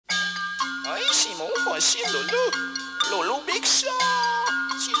mon voici Loulou. Loulou Big Show.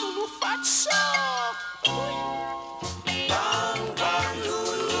 Petit Loulou Fat Show. Bang, bang,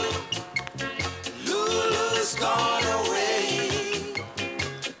 Lulu. Lulu's gone away.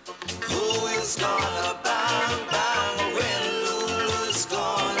 Who is gonna bang, bang when Lulu's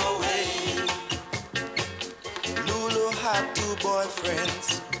gone away? Lulu had two boyfriends.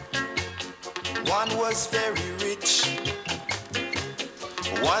 One was very rich,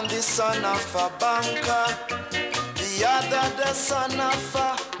 one the son of a banker, the other the son of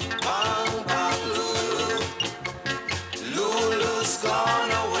a bang, bang, Lulu. Lulu's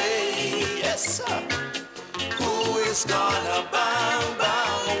gone away, yes sir. Who is gonna bang,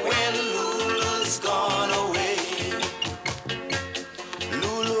 bang when Lulu's gone away?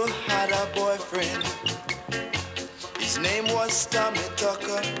 Lulu had a boyfriend, his name was Tommy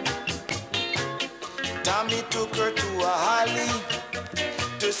Tucker. Tommy took her to a alley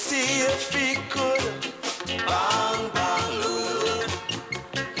to see if he could bang, bang, Lulu.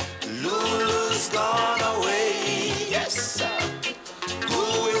 Lulu's gone away, yes sir.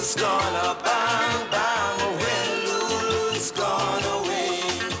 Who is gonna bang, bang when Lulu's gone away?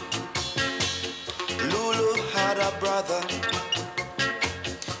 Lulu had a brother,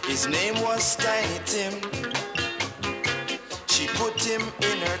 his name was Tiny Tim. She put him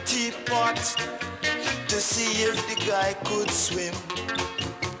in her teapot to see if the guy could swim.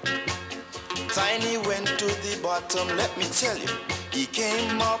 Tiny went to the bottom, let me tell you, he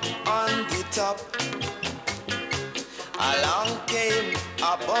came up on the top. Along came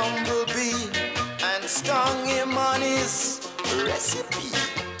a bumblebee and stung him on his recipe.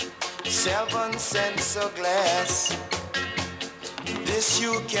 7 cents a glass, this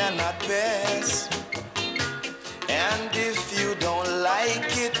you cannot pass. And if you don't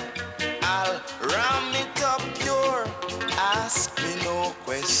like it, I'll ram it up your, ask me no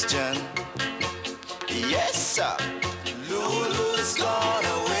question. Yes sir, Lulu's gone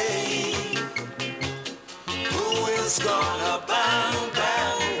away. Who is gonna bang,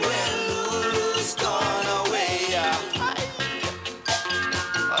 bang when Lulu's gone away?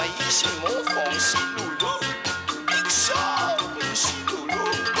 Ici mon voici Loulou. Big Show. Ici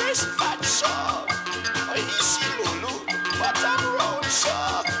Loulou. Where's Fat Show? Ici Loulou. Fat and Roll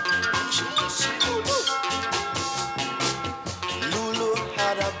Show. Ici Loulou. Lulu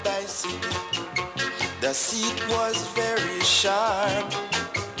had a bicycle. The seat was very sharp.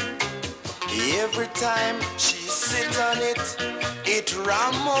 Every time she sit on it, it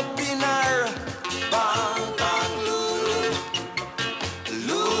ram up in her. Bang, bang, Lulu.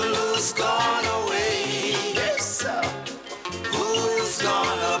 Lulu's gone